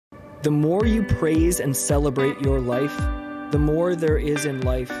The more you praise and celebrate your life, the more there is in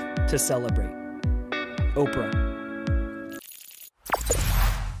life to celebrate. Oprah.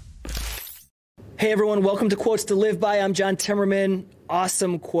 Hey everyone, welcome to Quotes to Live By. I'm John Timmerman.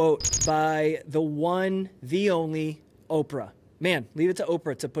 Awesome quote by the one, the only Oprah. Man, leave it to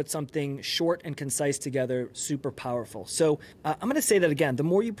Oprah to put something short and concise together, super powerful. So I'm going to say that again. The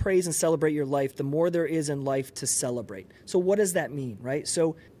more you praise and celebrate your life, the more there is in life to celebrate. So what does that mean, right?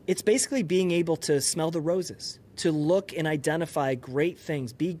 So it's basically being able to smell the roses, to look and identify great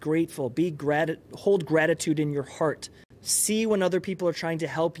things, be grateful, hold gratitude in your heart. See when other people are trying to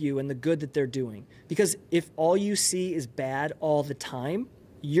help you and the good that they're doing. Because if all you see is bad all the time,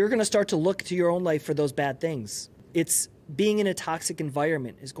 you're going to start to look to your own life for those bad things. It's being in a toxic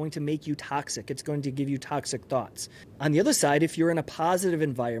environment is going to make you toxic. It's going to give you toxic thoughts. On the other side, if you're in a positive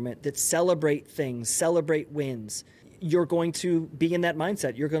environment that celebrate things, celebrate wins, you're going to be in that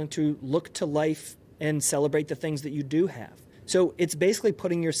mindset. You're going to look to life and celebrate the things that you do have. So it's basically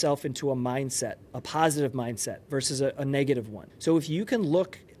putting yourself into a mindset, a positive mindset versus a negative one. So if you can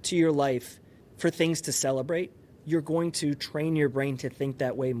look to your life for things to celebrate, you're going to train your brain to think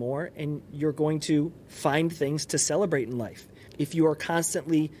that way more, and you're going to find things to celebrate in life. If you are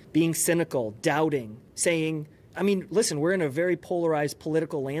constantly being cynical, doubting, saying, listen, we're in a very polarized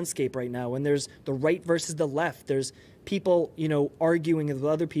political landscape right now, and there's the right versus the left. There's people, arguing with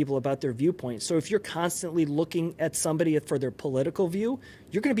other people about their viewpoints. So if you're constantly looking at somebody for their political view,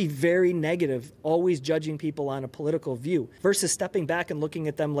 you're going to be very negative, always judging people on a political view, versus stepping back and looking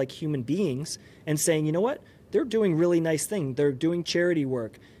at them like human beings and saying, you know what? They're doing really nice things. They're doing charity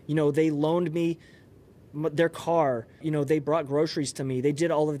work. They loaned me their car. They brought groceries to me. They did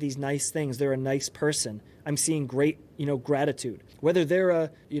all of these nice things. They're a nice person. I'm seeing great, gratitude. Whether they're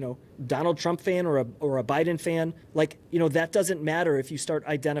a, Donald Trump fan or a Biden fan, that doesn't matter if you start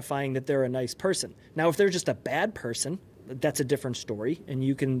identifying that they're a nice person. Now, if they're just a bad person, that's a different story. And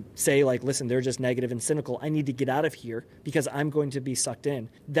you can say, listen, they're just negative and cynical. I need to get out of here because I'm going to be sucked in.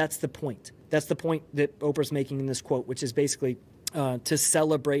 That's the point. That's the point that Oprah's making in this quote, which is basically to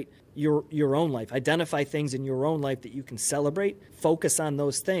celebrate your own life. Identify things in your own life that you can celebrate, focus on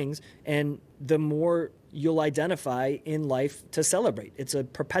those things, and the more you'll identify in life to celebrate. It's a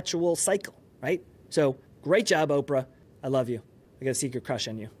perpetual cycle, right? So great job, Oprah. I love you. I got a secret crush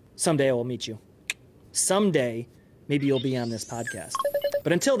on you. Someday I will meet you. Someday, maybe you'll be on this podcast.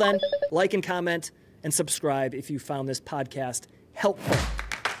 But until then, like and comment and subscribe if you found this podcast helpful.